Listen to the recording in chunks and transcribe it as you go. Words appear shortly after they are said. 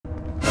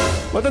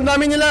Ba't ang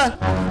dami nila?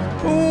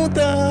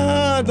 Puta!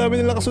 Ang dami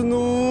nila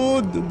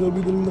kasunod. Ang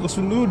dami nila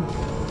nakasunod.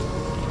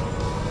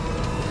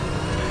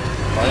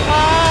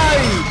 Ay!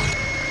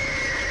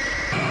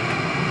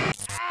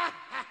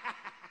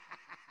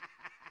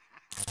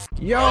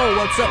 Yo!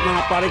 What's up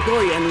mga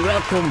parikoy? And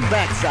welcome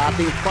back sa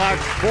ating part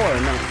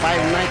 4 ng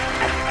Five Nights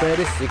at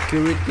Freddy's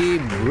Security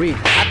Breach.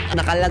 At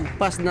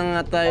nakalagpas na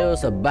nga tayo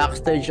sa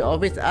backstage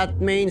office at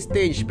main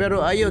stage.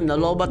 Pero ayun,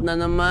 nalobat na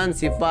naman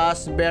si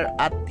Fazer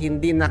at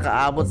hindi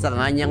nakaabot sa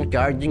kanyang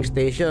charging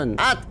station.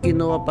 At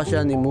kinuha pa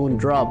siya ni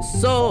Moondrop.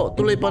 So,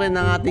 tuloy pa rin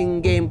ang ating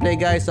gameplay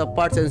guys sa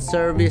parts and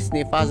service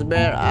ni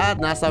Fazer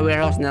at nasa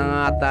warehouse na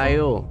nga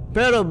tayo.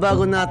 Pero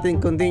bago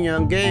natin continue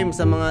ang game,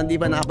 sa mga hindi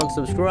pa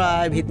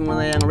nakapag-subscribe, hit mo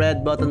na yung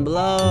red button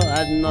below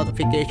at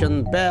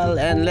notification bell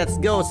and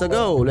let's go! So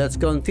go! Let's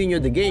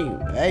continue the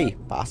game! Hey,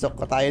 pasok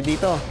ka tayo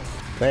dito.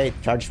 Okay,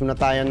 charge muna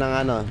tayo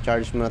ng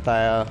charge muna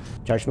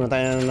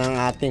tayo ng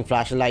ating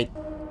flashlight.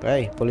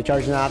 Okay, fully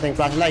charge na ating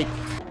flashlight.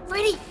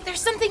 Freddy,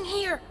 there's something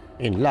here!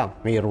 Yun lang,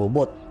 may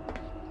robot.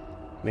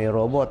 May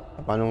robot.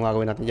 Paano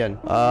gagawin natin dyan?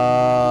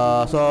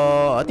 So,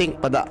 I think,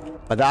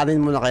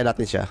 padaanin muna kayo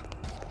natin siya.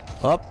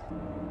 Hop.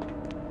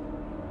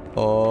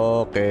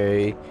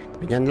 Okay.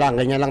 Ganyan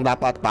lang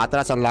dapat.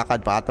 Paatras ang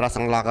lakad.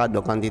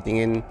 Huwag kang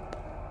titingin.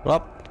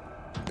 Hop.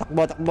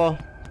 Takbo.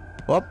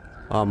 Hop.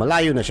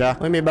 Malayo na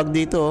siya. May bag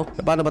dito.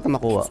 Paano ba ito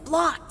makuha? It's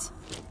blocked.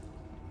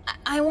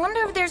 I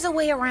wonder if there's a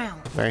way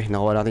around. Okay,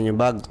 nakuha natin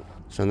yung bag.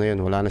 So na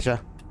yun, wala na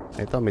siya.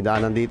 Ito, may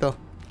daanan dito.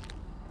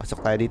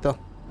 Pasok tayo dito.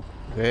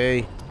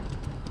 Okay.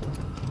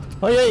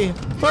 Ay!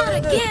 Not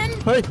again!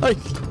 Ay!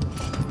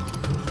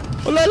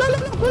 Wala!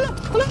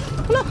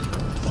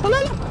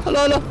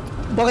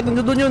 Bakit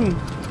nandun yun?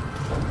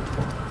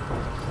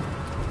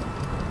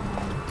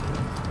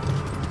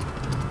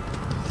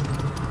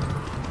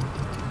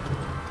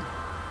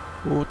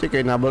 Puti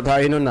kayo, nabal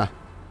tayo nun ah.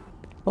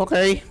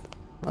 Okay.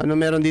 Ano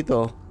meron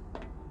dito?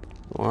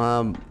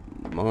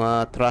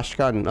 Mga trash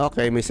can.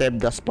 Okay, may save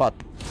the spot.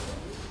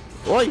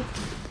 Oy!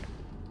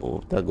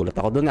 Puta, gulat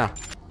ako dun ah.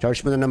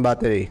 Charge mo na ng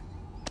battery.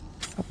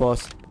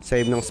 Tapos,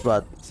 save ng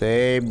spot.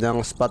 Save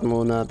ng spot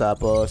muna.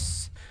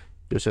 Tapos,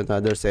 use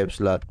another save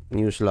slot.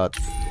 New slot.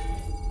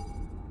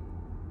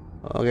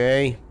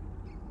 Okay.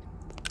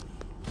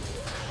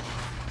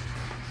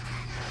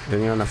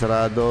 Yun nga,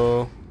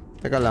 nasarado.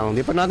 Teka lang,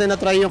 hindi pa natin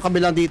na-try yung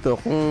kabilang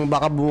dito. Kung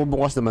baka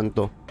bumubukas naman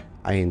to.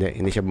 Ay,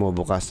 hindi siya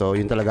bumubukas. So,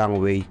 yun talaga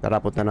ang way. Tara,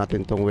 punta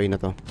natin tong way na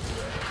to.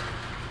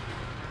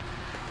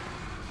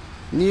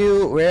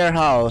 New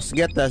warehouse.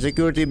 Get the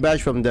security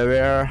badge from the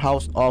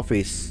warehouse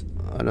office.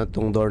 Ano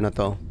tong door na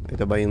to?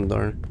 Ito ba yung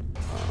door?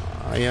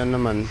 Ayan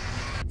naman.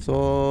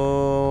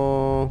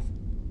 So,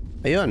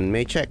 ayun,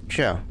 may check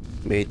siya.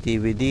 May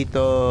TV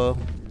dito.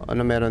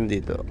 Ano meron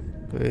dito?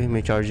 Okay,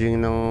 may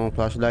charging ng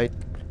flashlight.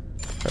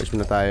 Charge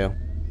muna tayo.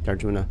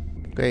 Charge muna.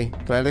 Okay,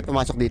 try natin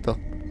pumasok dito.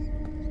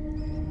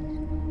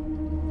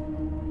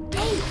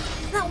 Hey,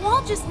 that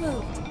wall just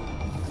moved.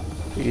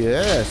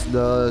 Yes,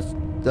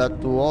 that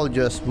wall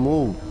just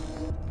moved.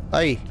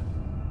 Ay.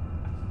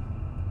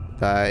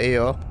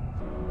 Tayo.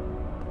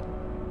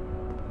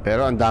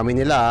 Pero ang dami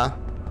nila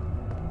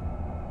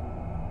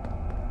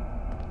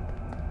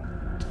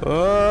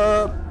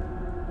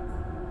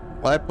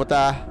Ay,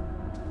 puta.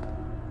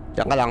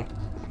 Diyan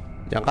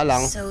ka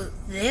lang. So,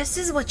 this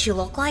is what you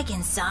look like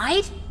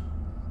inside?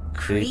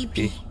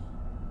 Creepy.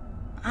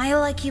 I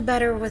like you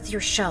better with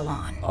your shell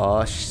on.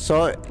 Oh,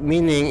 so,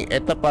 meaning,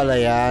 ito pala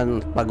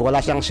yan. Pag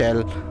wala siyang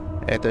shell,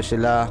 ito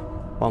sila.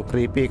 Pang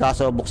creepy.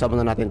 Kaso, buksan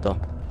muna natin to.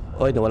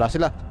 Oy, nawala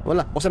sila.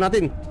 Wala, buksan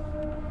natin.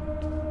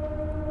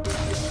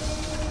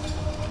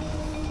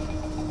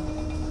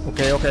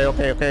 Okay.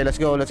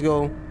 Let's go.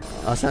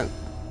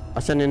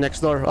 Asan yung next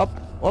door?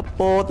 Up,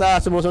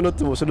 puta. Sumusunod.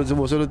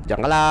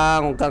 Diyan ka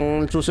lang. Huwag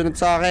kang susunod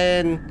sa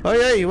akin.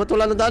 Ay,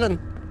 wala na daanan.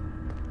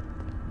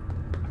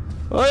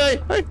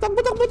 Ay, takbo,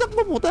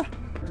 puta.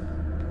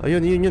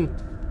 Ayun, yun.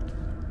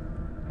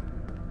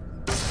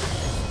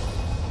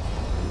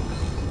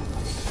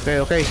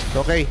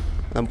 Okay.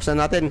 Nampusan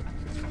natin.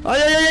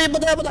 Ay,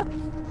 puta.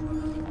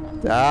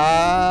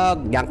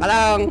 Diyan ka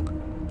lang.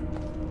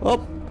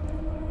 Hop.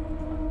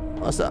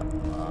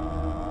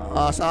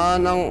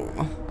 Saan ang...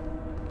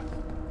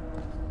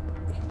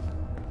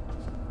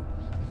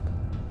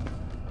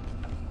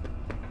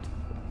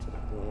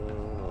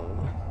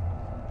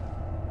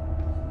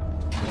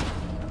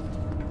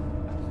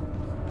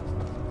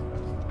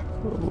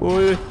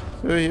 Uy.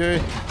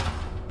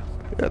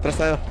 Atras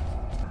tayo.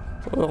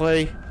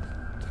 Okay.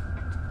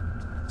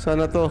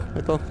 Sana to?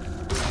 Ito.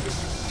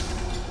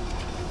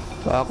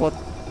 Takot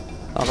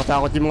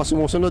yung mga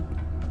sumusunod.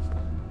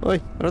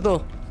 Uy, ano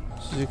to?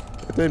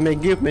 Ito yung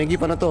may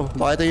gift na to.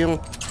 Baka ito yung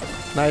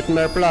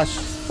nightmare flash.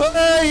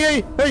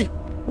 Ay!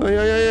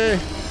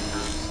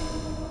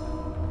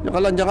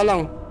 Diyan ka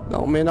lang.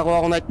 May nakuha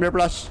akong nightmare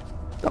flash.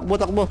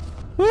 Takbo.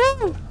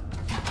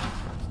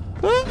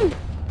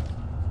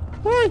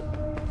 Ay!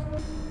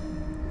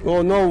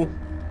 Oh no.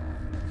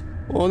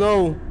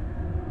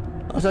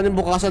 Asan yung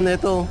bukasan na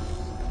ito?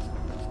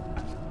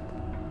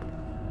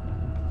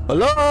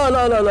 Ala, ala,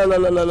 ala, ala, ala,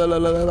 ala, ala,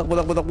 ala, ala, takbo,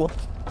 takbo, takbo.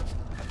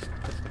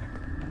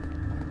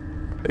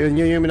 Ayun,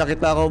 yun yung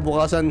minakita ko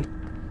bukasan.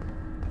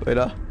 Wait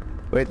ah.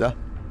 Wait ah.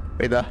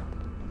 Wait ah.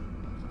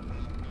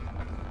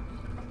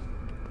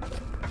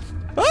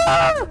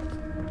 Ah!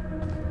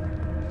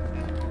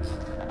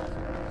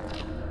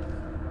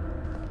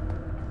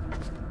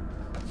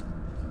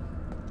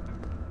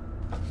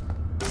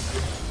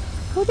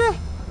 What?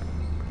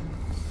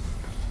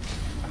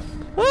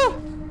 Ah!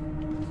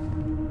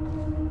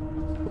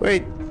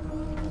 Wait.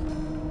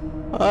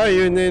 Ay,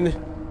 yun yun.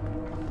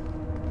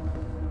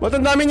 Ba't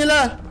ang dami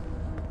nila?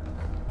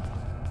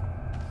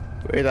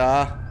 Wait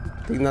ah.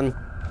 Tingnan.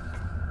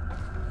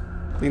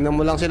 Tingnan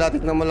mo lang sila,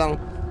 tingnan mo lang.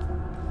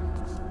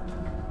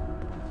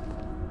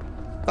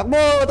 Takbo,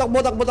 takbo,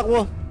 takbo, takbo.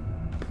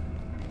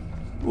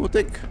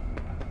 Putik.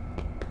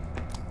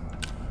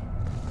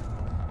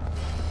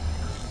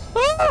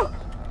 Ah!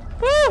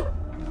 Ah!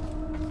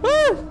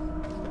 Ah!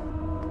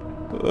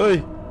 Ay.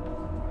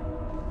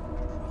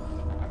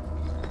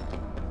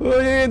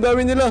 Ay,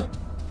 dami nila.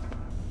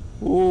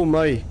 Oh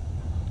my.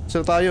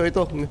 Saan tayo?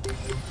 Ito.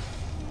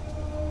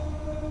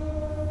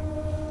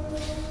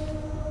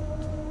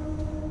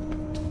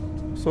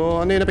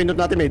 So, ano yung napindot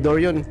natin? May door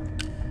yun.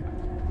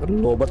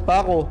 Lobat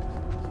pa ako.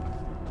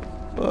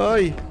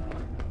 Ay.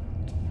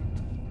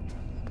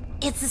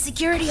 It's the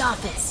security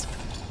office.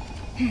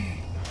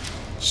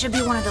 Should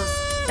be one of those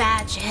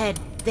badge head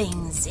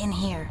things in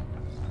here.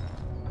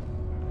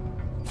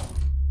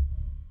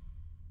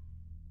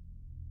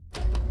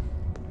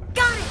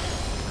 Got it!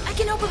 I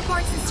can open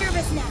parts and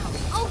service now.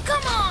 Oh,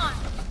 come on!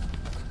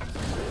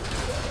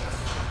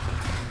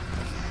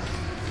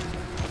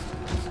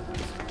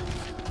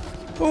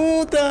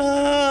 Puta!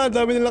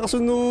 Dami nila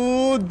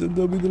nakasunod.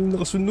 Dami nila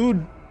nakasunod.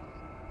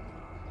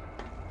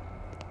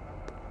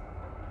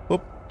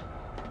 Hop.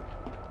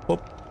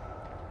 Hop.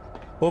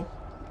 Hop.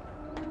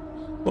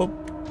 Hop.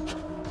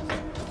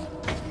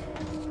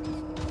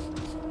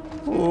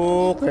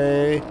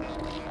 Okay.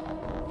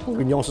 Huwag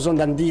niyo akong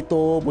susundan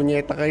dito.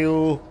 Punyeta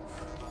kayo.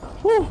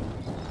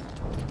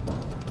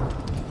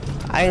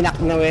 Ay, nak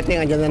na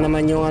weting. Andyan na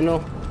naman yung ano.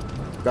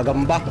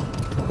 Gagamba.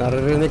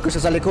 Naririnig ko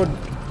siya sa likod.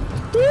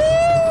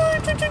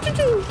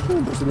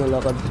 Basta na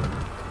lakad.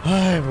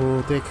 Ay,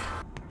 butik.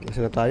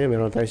 Nasa na tayo?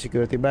 Meron tayong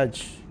security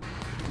badge.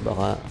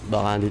 Baka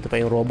andito pa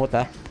yung robot,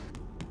 ha?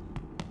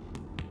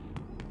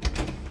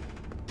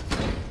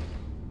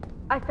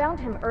 I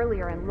found him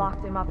earlier and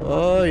locked him up.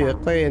 Oy,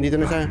 okay. Andito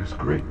na siya. That is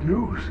great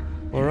news.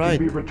 Alright.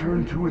 He can be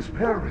returned to his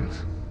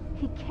parents.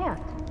 He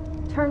can't.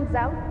 Turns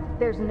out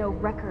there's no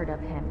record of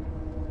him.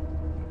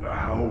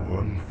 How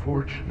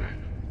unfortunate.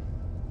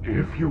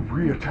 If you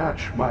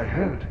reattach my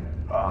head,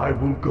 I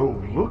will go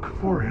look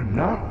for him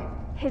now.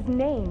 His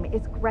name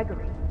is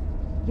Gregory.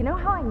 You know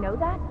how I know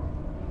that?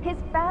 His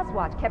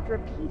Fazwatch kept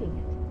repeating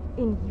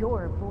it in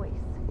your voice.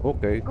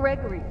 Okay.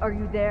 Gregory, are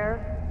you there?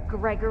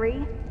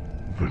 Gregory?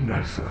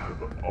 Vanessa,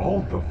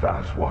 all the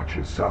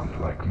Fazwatches sound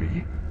like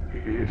me.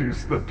 It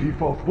is the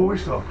default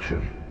voice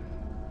option.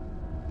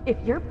 If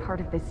you're part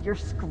of this, you're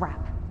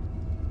scrap.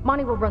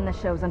 Monty will run the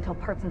shows until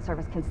Parts and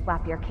Service can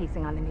slap your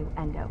casing on the new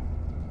Endo.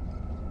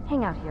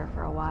 Hang out here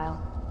for a while.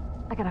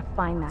 I gotta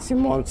find that. Si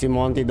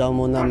Monty daw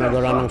muna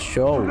nag-run ng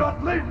show. Do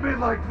not leave me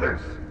like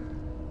this.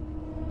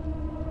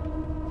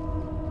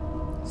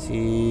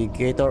 Si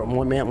Gator,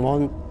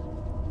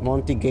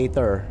 Monty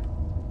Gator.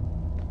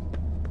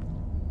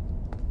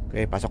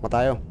 Okay, pasok na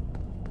tayo.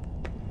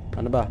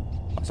 Ano ba?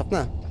 Pasok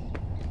na.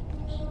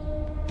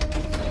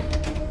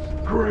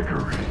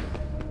 Gregory,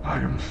 I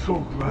am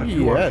so glad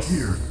you are Yes.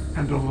 here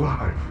and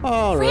alive.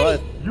 Alright,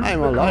 Use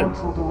I'm the alive.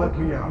 console to let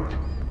me out.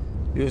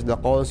 Use the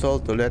console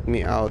to let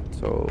me out.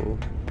 So,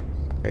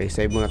 okay,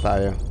 save muna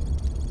tayo.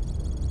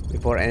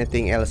 Before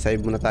anything else,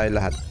 save muna tayo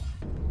lahat.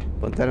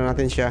 Punta na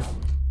natin siya.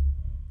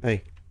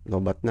 Ay,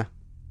 lobat na.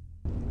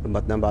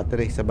 Lobat ng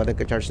battery. Sabay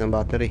nagka-charge ng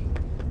battery.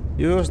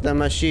 Use the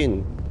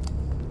machine.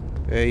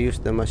 Okay,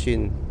 use the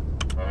machine.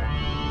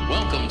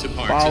 Welcome to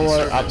Parts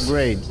Power and Service.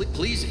 upgrade.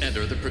 Please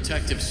enter the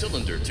protective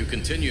cylinder to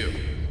continue.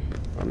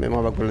 May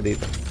mga bag pala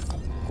dito.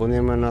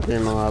 Kunin mo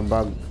natin yung mga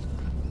bag.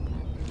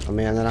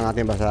 Mamaya na lang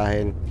natin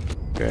basahin.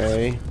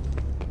 Okay.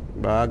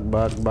 Bag.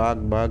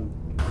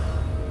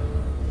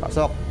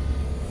 Pasok.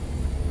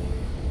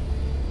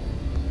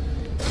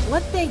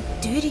 What'd they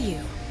do to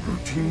you?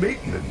 Routine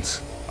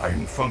maintenance. I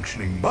am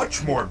functioning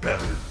much more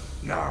better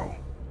now.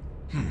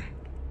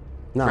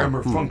 Now,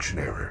 Grammar function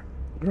error.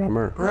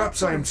 grammar.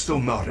 Perhaps I am still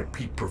not at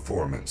peak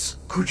performance.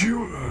 Could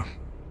you,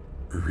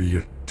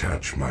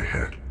 reattach my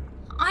head?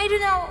 I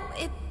don't know.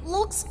 It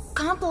looks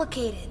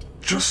complicated.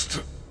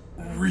 Just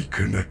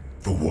reconnect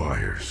the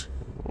wires.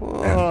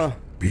 And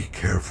be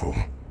careful.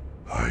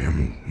 I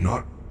am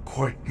not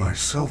quite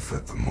myself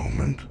at the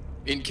moment.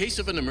 In case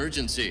of an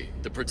emergency,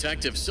 the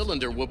protective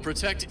cylinder will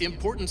protect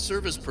important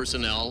service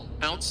personnel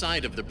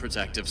outside of the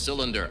protective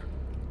cylinder.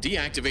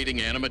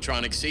 Deactivating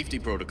animatronic safety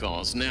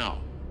protocols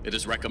now. It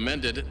is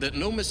recommended that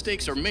no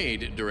mistakes are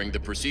made during the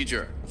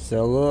procedure.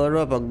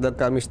 Siguro pag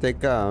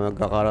nagka-mistake ka,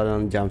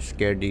 magkakaroon ng jump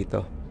scare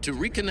dito. To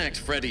reconnect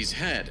Freddy's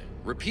head,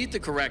 repeat the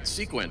correct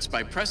sequence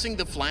by pressing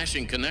the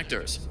flashing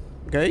connectors.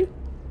 Okay.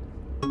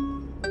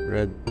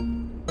 Red.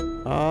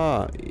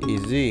 Ah,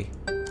 easy.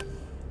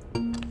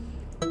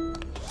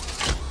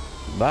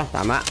 Ba,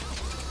 tama.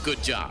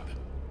 Good job.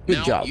 Good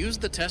Now job. use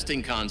the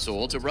testing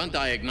console to run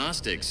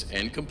diagnostics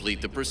and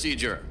complete the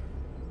procedure.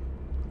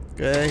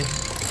 Okay.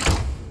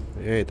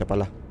 Eh, ito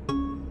pala.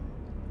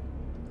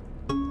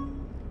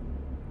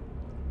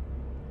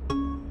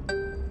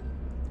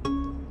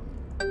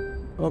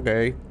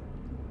 Okay.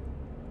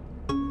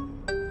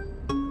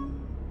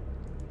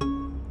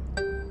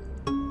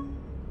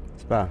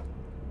 Spa.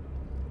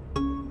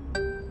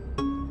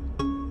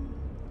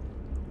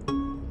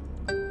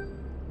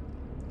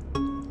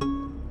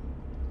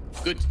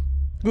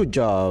 Good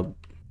job.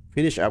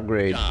 Finish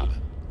upgrade.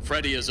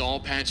 Freddy is all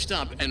patched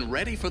up and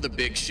ready for the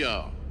big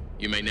show.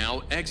 You may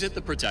now exit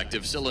the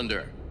protective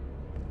cylinder.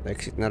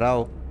 Exit na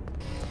raw.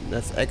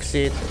 Let's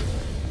exit.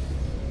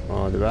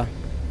 Oh, diba?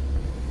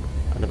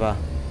 Ano ba?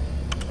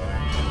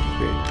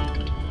 Okay.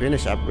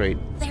 Finish upgrade.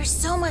 There's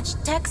so much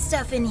tech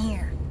stuff in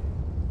here.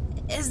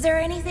 Is there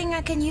anything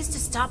I can use to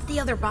stop the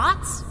other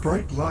bots?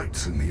 Bright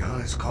lights in the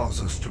eyes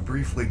cause us to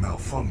briefly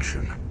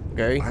malfunction.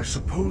 Okay. I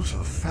suppose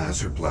a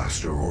Fazer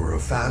blaster or a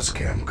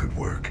Fazcam could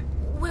work.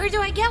 Where do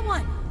I get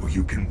one? Well,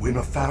 you can win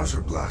a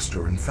Fazer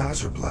blaster in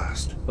Fazer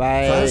Blast.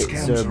 Fazer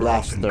Fazcams are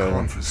often Blaster.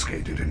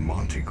 confiscated in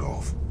Monte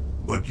Golf,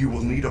 but you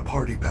will need a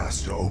party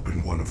pass to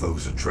open one of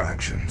those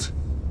attractions.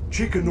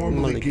 Chica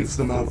normally gives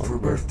them out for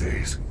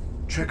birthdays.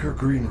 Check her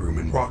green room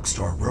in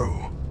Rockstar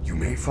Row. You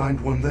may find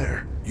one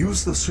there.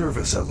 Use the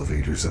service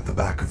elevators at the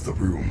back of the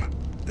room.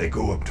 They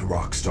go up to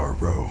Rockstar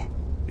Row.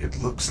 It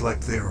looks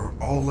like they're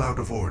all out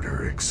of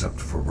order except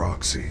for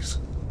Roxy's.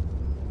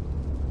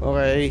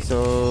 Okay,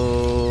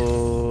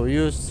 so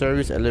use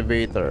service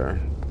elevator.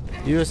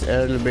 Use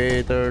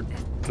elevator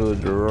to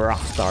the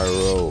Rockstar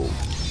Row.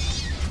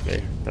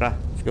 Okay, tara,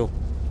 let's go.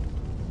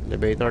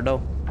 Elevator daw.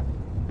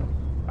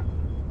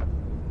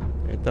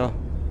 Ito.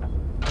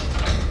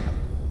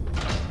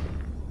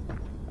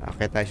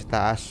 Akit tayo sa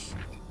taas.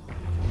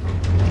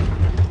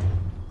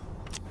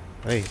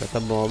 Ay,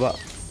 tatab bumaba.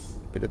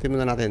 Pinutin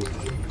muna natin.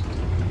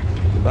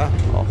 Diba?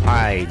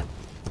 Okay.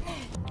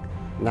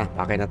 Na,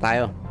 pakay na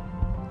tayo.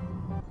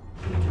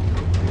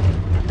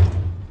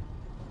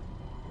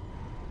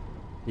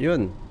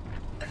 Yun.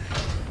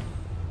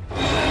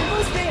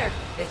 Who's there?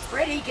 It's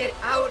Freddy. Get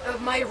out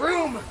of my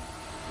room.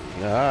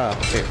 Ah,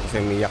 kasi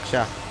umiyak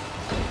siya.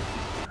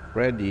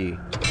 Freddy.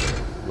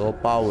 Low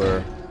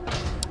power.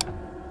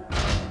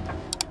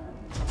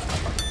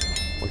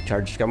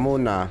 Mag-charge ka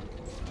muna.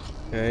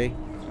 Okay.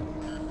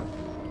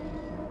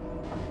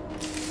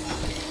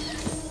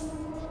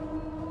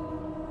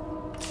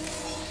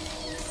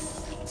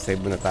 Save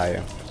muna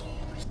tayo.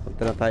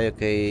 Punta na tayo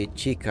kay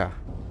Chica.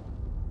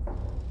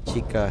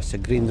 Chica, sa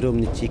green room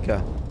ni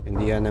Chica.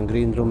 Hindi yan ang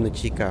green room ni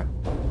Chica.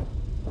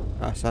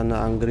 Asan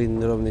na ang green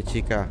room ni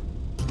Chica?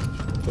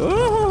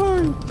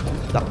 Uy!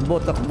 Takbo,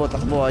 takbo,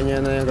 takbo.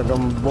 Anyan na yung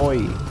gagamboy.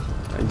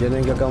 Andiyan na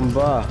yung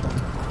gagamba.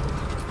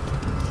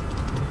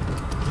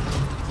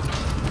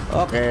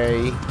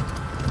 Okay.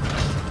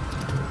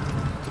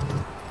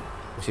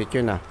 Sit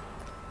yun na.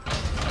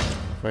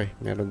 Okay,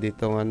 meron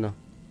dito ng ano.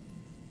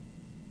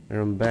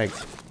 Meron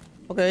bags.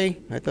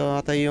 Okay, ito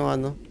ata yung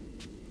ano.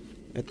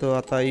 Ito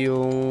ata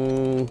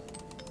yung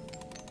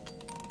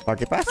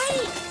party pass.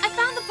 Hey, I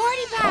found the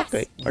party pass!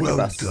 Okay, party Well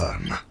pass.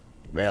 done.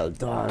 Well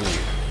done.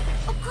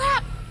 Oh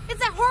crap! It's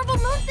that horrible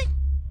moon thing!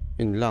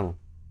 Yun lang.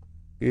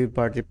 Give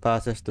party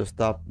passes to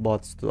stop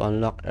bots to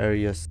unlock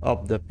areas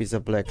of the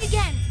Pizzaplex.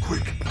 Again!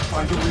 Quick,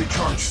 find a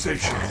recharge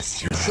station.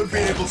 You should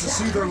be able to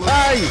see their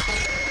Ay!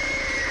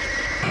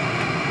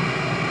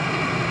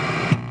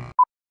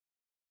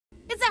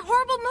 It's that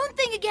horrible moon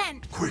thing again!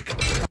 Quick,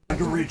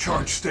 find a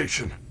recharge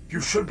station. You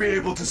should be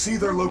able to see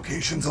their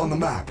locations on the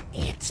map.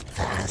 It's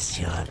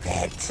past your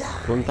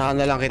bedtime. Puntahan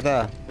na lang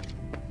kita.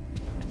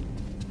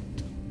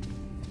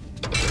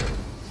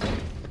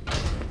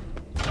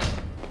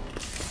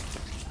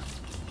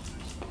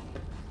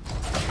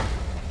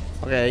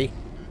 Okay.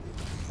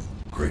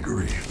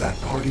 Gregory, that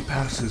party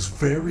pass is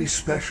very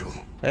special.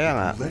 Kaya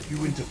nga. Let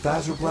you into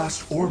Fazer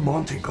Blast or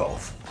Monte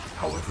Golf.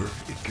 However,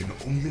 it can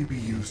only be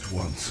used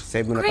once.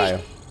 Save muna tayo.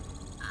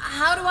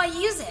 How do I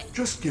use it?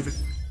 Just give it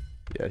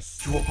Yes.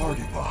 to a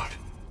party bot.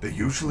 They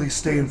usually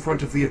stay in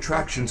front of the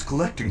attractions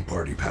collecting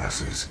party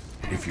passes.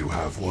 If you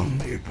have one,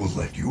 it will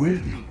let you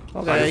in. I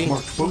Okay. have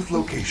marked both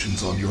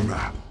locations on your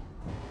map.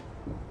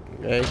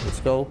 Okay,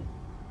 let's go.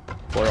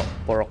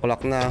 4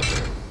 o'clock na.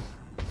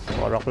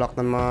 4 o'clock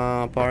na mga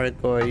party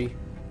koy.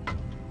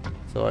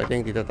 So I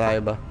think dito tayo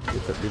ba?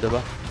 Dito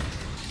ba?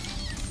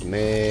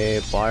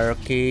 May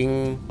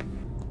parking.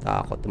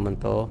 Takot naman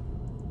to.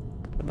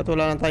 Ba't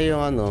wala lang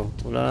tayong ano?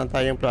 Wala lang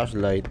tayong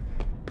flashlight.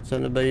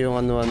 Saan na ba yung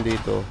anuan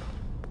dito?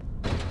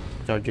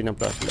 Charging ng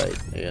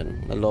flashlight.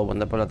 Ayan. Naloban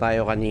na pala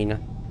tayo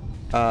kanina.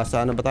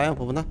 Saan na ba tayo?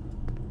 Pupunta?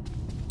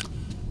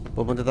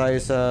 Pupunta tayo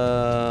sa...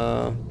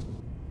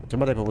 Saan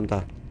ba tayo pupunta?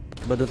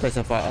 Ba doon tayo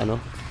sa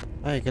ano?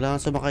 Ay, kailangan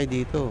sumakay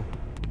dito.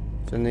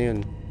 Saan na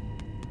yun?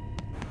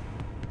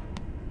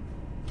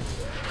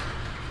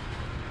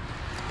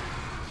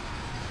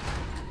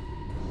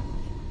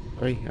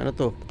 Ay, ano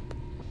to?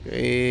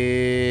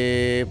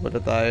 Okay, punta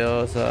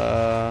tayo sa...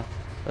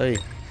 Ay,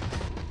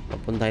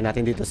 papuntahin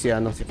natin dito si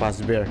ano, si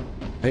Fazer.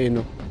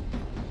 Ayun no.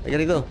 Ay,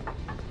 dito.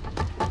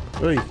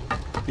 Uy,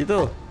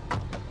 dito.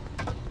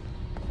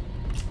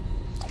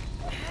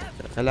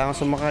 Kailangan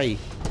sumakay.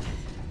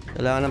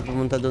 Kailangan nang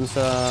pumunta doon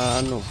sa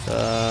ano, sa...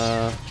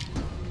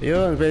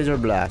 Ayun, Fazer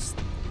Blast.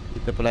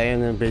 Dito pala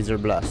yun yung Fazer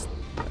Blast.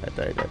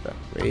 Ito.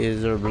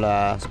 Fazer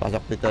Blast.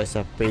 Pasok dito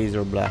sa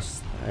Fazer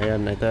Blast.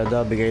 Ayan, ito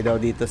daw, bigay daw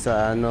dito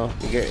sa ano,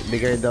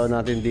 bigay daw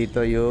natin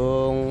dito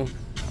yung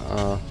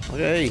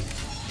okay.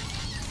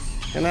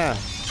 Yan na.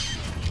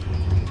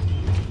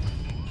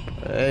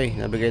 Okay,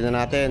 nabigay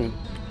na natin.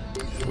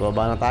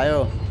 Baba na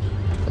tayo.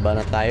 Baba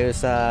na tayo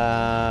sa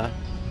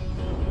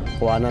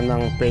kuhanan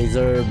ng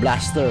Fazer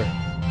Blaster.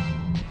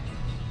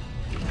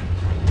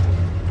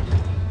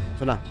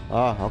 So na.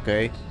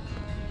 Okay.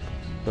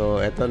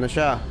 So, eto na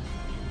siya.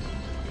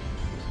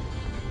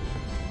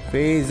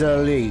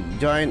 Fazer League.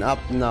 Join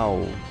up now.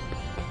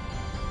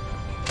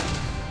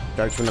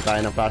 Charge muna tayo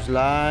ng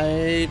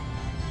flashlight.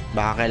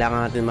 Baka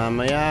kailangan natin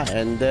mamaya.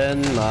 And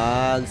then,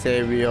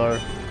 mag-save your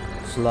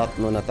slot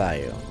muna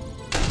tayo.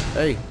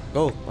 Hey,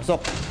 go. Pasok.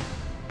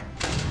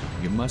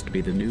 You must be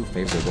the new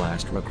Fazer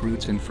Blast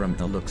recruits, and from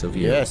the looks of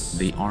you, Yes.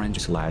 the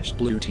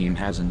orange/blue team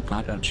hasn't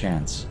got a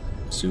chance.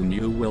 Soon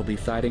you will be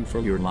fighting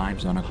for your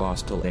lives on a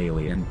hostile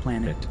alien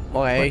planet.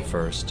 Okay. But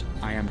first,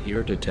 I am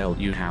here to tell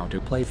you how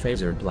to play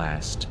Fazer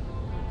Blast.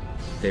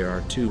 There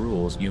are 2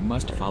 rules you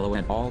must follow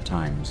at all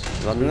times.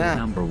 Wag Rule na.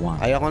 number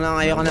 1. Ayoko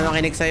na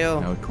makinig sa'yo.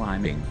 No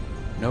climbing,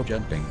 no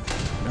jumping,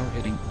 no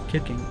hitting,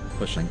 kicking,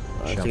 pushing,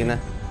 Sige shoving. na.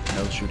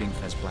 No shooting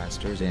Fez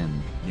blasters in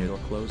near or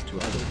close to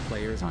other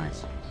players'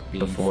 eyes.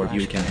 Before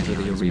you can enter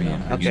the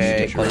arena, you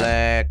Okay, need to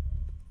collect.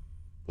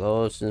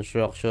 Close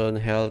instruction,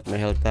 health.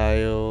 May health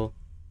tayo.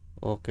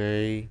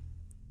 Okay.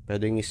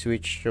 Pwedeng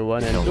i-switch to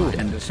 1 and 2.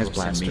 and this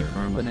blasts me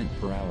permanent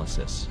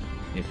paralysis.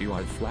 If you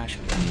are flashed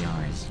in the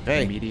eyes,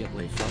 Hey.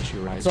 immediately flush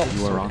your eyes. So,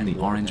 You are on the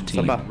orange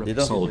team. Saba,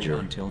 dito.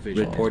 Soldier,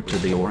 report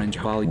to the orange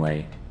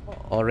hallway.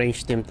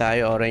 Orange team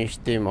tayo, orange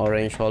team,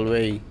 orange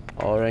hallway.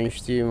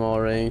 Orange team,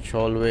 orange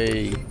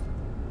hallway.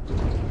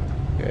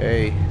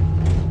 Okay.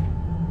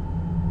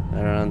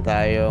 Meron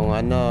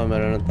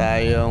na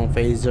tayong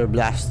Fazer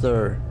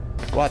Blaster.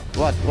 What?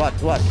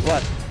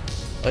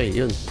 Oy,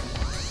 yun.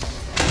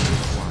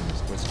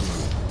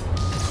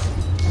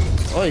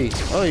 Oy.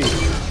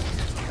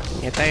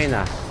 Tayo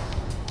na.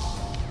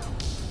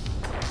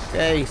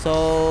 Okay, so...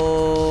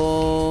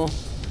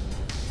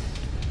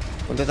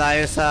 punta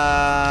tayo sa...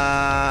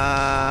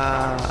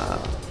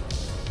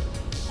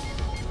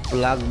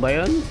 flag ba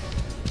yun?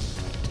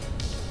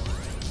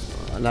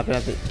 Hanapin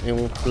natin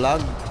yung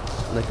flag.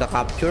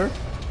 Nagka-capture.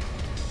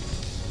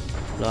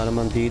 Wala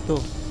naman dito.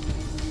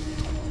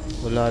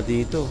 Wala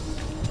dito.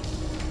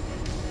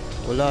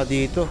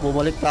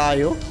 Bumalik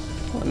tayo.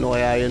 Ano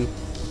kaya yun?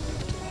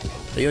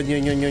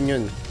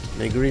 Ayun.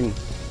 May green.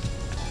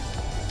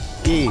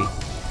 E.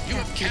 You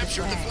have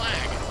captured the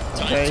flag.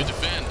 Time Okay. to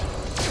defend.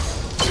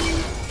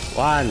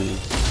 1.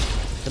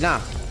 Ito na.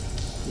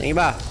 Yung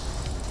iba.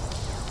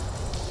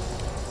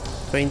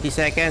 20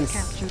 seconds.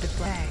 Capture the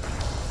flag.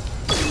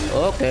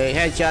 Okay,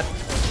 headshot.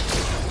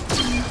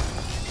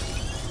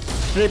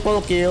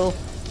 Triple kill.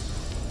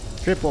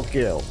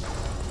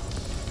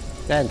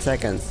 10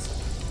 seconds.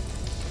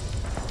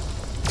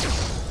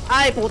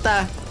 Ay,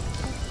 puta!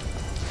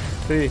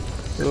 3,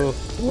 2,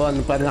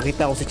 1. Parang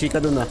nakita ko si Chica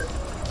dun ah.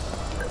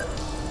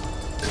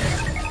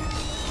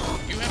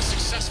 You have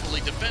successfully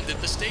defended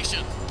the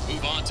station.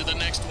 Move on to the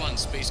next one,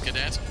 Space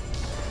Cadet.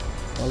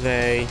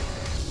 Okay.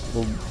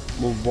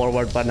 Move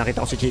forward pa.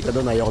 Nakita ko si Chica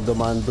dun. Ayoko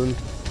dumaan dun.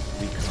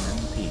 We come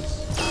in peace.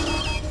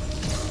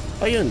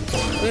 Ayun.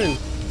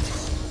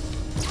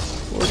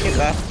 Okay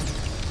ka.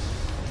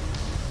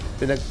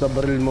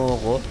 Pinagpabaril mo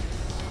ako.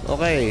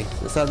 Okay.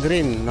 Sa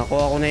green.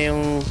 Nakuha ko na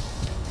yung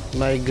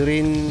may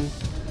green.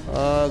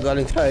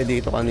 Galing tayo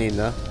dito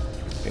kanina.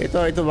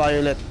 Ito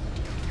violet.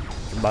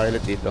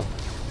 Violet dito.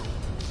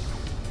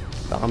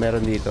 Baka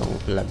meron dito ang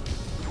flag.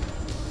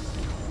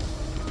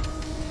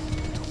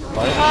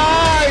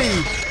 Ay!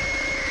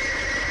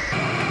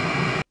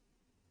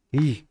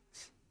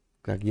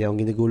 Kagi akong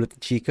ginagulot ni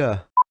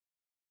Chica.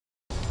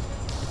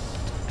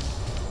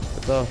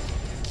 Ito.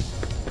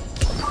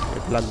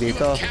 May flag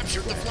dito.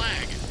 Captured the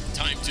flag.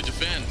 Time to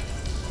defend.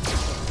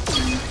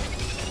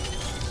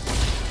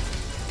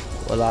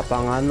 Wala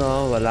pang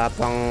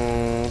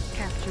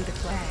Capture the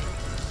flag.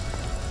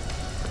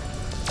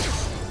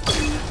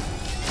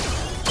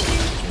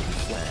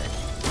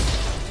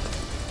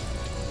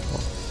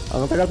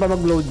 ang tagal pa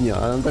mag-load niya.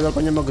 Ang tagal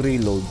pa niya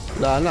mag-reload.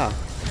 Wala na.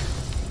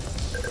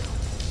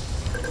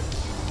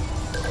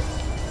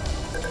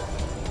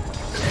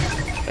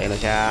 Tayo na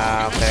siya. You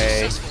have Okay.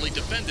 successfully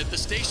defended the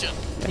station.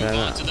 Move Yan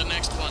na. on to the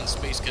next one,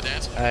 Space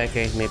Cadet.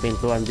 Okay, may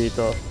pintuan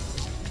dito.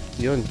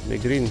 Yun, may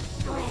green.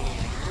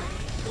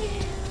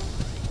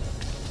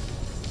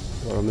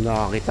 Para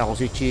nakakita ko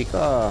si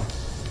Chica.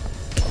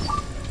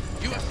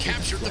 You have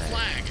captured the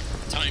flag.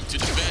 Time to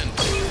defend.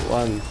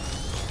 1.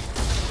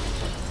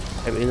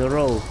 I'm in a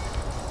row.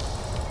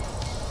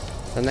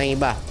 Saan na yung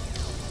iba?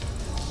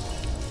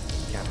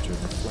 Capture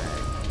the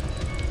flag.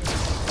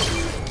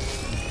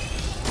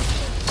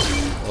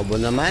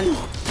 Bobo naman.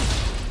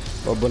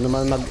 Bobo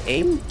naman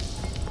mag-aim.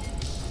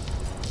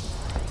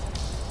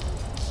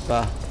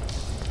 Pa.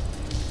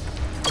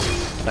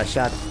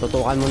 Shot.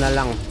 Tutukan mo na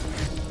lang.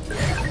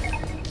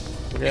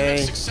 You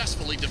Okay. have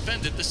successfully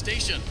defended the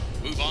station.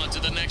 Move on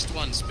to the next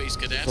one, Space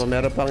Cadet. So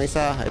meron pang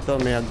isa. Ito,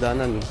 may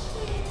hagdanan.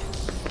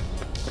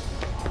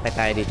 Patay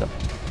tayo dito.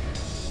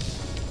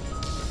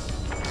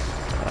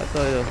 Ito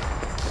yun.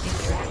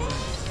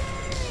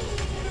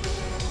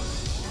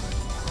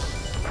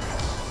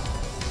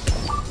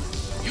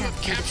 You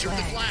have captured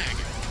the flag.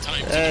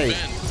 Time to Hey.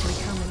 defend.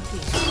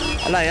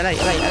 Alay, alay,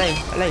 alay, alay,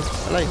 alay,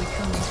 alay.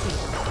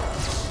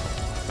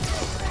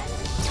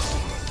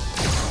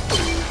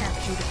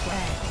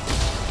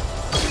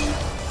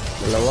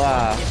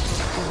 Dalawa.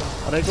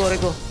 Aray ko, aray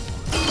ko.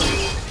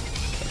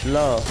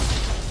 Tatlo.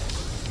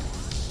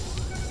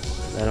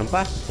 Meron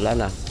pa? Wala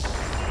na.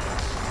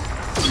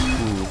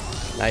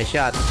 Nice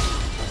shot.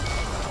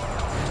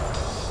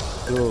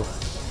 2,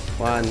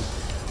 1.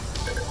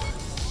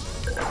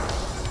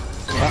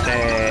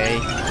 Okay.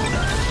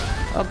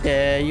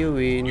 Okay, you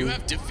win. You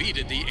have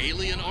defeated the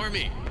alien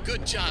army.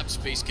 Good job,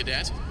 Space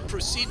Cadet.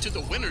 Proceed to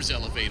the winner's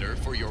elevator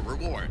for your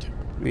reward.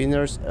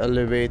 Winner's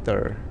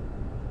elevator.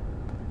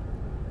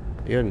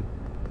 Yun.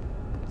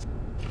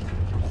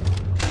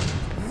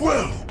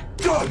 Well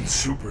done,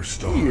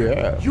 Superstar.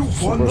 Yeah, You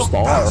won the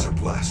Superstar. Fazer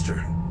Blaster.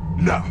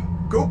 Now,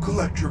 go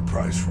collect your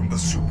prize from the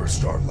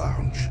Superstar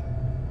Lounge.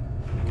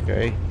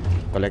 Okay.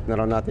 Collect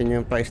na raw natin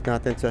yung prize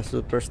natin sa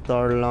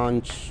Superstar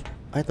Launch.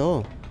 Ah,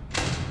 ito.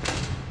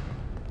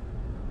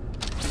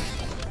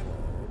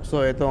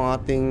 So, ito ang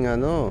ating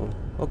ano.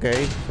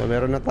 Okay. So,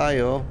 meron na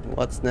tayo.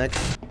 What's next?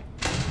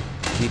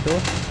 Dito?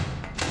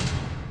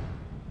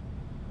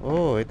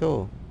 Oh,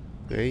 ito.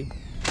 Okay.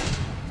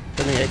 Ito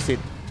na yung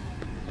exit.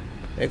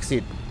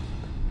 Exit.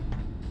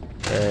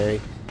 Okay.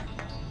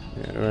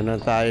 Meron na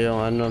tayong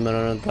ano.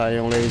 Meron na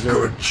tayong laser.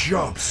 Good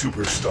job,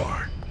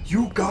 Superstar.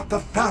 You got the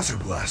Fazer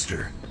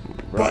Blaster.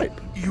 Right. But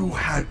you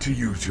had to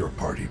use your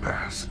party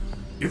pass.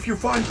 If you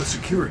find the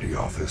security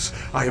office,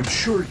 I am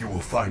sure you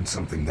will find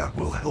something that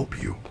will help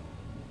you.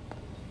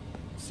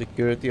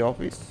 Security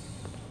office.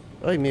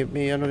 Ay,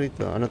 may ano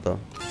dito. Ano to?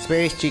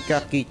 Space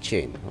Chica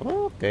keychain.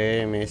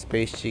 Okay, may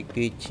Space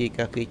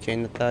Chica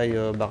keychain na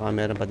tayo. Baka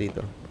meron pa dito.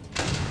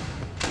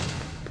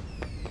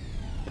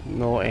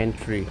 No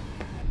entry.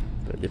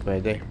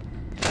 Pwede.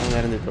 Ano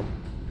meron dito?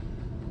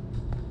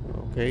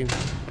 Okay.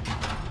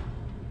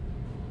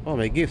 Oh,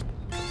 may gift.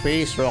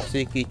 Space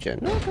Roxy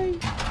keychain. Okay.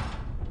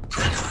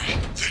 Gregory,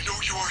 they know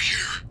you are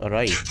here.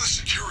 Alright. Get the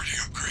security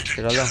upgrade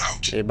and Teka get lang.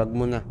 out. Bag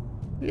muna.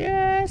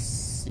 Yes!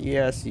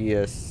 Yes,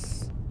 yes.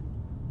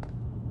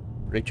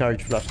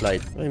 Recharge flashlight.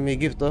 Ay, may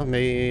gift oh.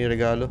 May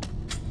regalo.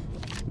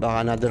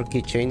 Baka another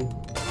keychain.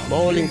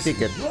 Bowling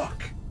ticket.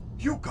 Look,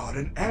 you got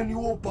an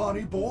annual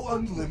Bonnie Bowl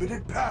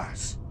Unlimited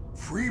Pass.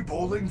 Free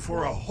bowling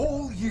for a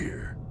whole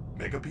year.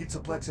 Mega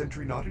Pizzaplex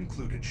entry not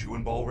included. Shoe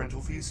and ball rental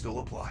fees still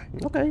apply.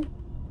 Okay.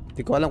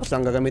 Hindi ko alam kung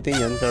saan gagamitin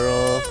yan.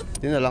 Pero,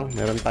 yun na lang.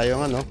 Meron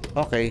tayong ano.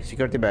 Okay,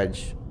 security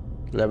badge.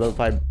 Level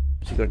 5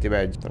 security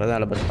badge. Tara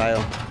na, labas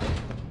tayo.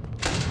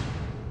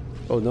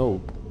 Oh no.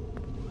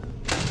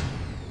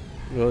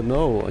 Oh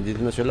no.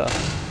 Andito na sila.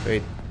 Wait.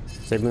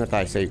 Save muna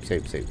tayo.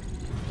 Save.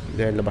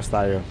 Then, labas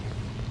tayo.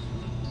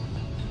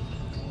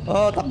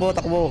 Oh,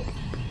 takbo.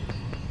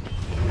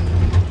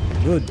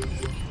 Good.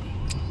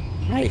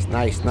 Nice.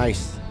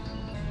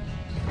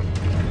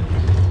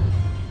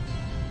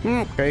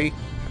 Okay.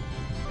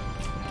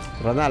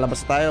 Tara na,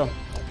 labas tayo.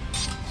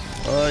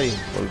 Oy,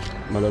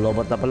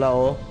 malolobat na pala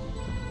oh.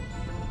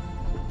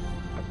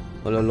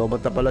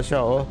 Malolobat na pala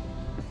siya oh.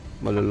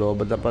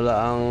 Malolobat na pala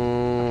ang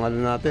ano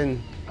natin.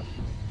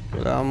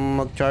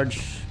 Kailangan mag-charge.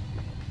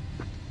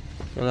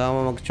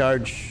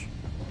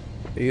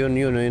 Yun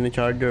yung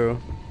charger oh.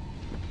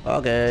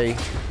 Okay.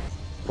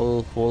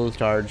 Full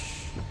charge.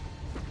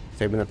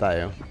 Save na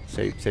tayo.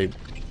 Save.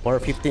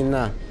 4:15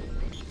 na.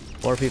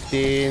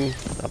 4:15.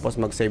 Tapos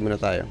mag-save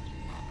muna tayo.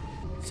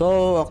 So,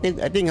 okay,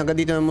 I think hanggang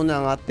dito na muna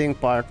ang ating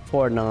part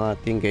 4 ng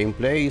ating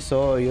gameplay.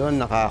 So,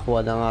 yun, nakakuha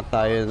na nga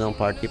tayo ng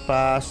party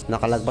pass.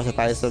 Nakalagpas na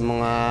tayo sa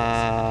mga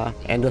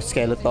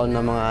endoskeleton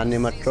ng mga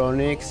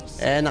animatronics.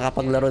 And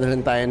nakapaglaro na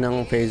rin tayo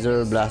ng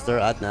Fazer Blaster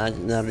at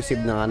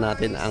na-receive na nga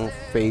natin ang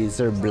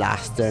Fazer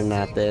Blaster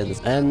natin.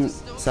 And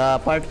sa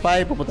part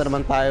 5, pupunta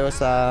naman tayo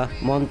sa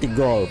Monty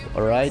Golf.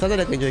 Alright? Sana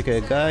nag-enjoy kayo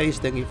guys.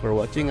 Thank you for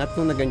watching. At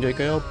kung nag-enjoy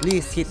kayo,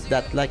 please hit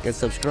that like and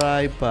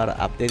subscribe para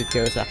updated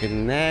kayo sa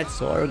akin next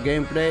horror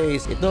gameplays.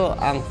 Ito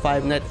ang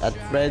Five Nights at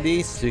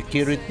Freddy's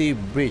Security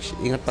Breach.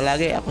 Ingat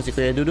palagi. Ako si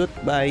Kuya Dudut.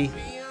 Bye!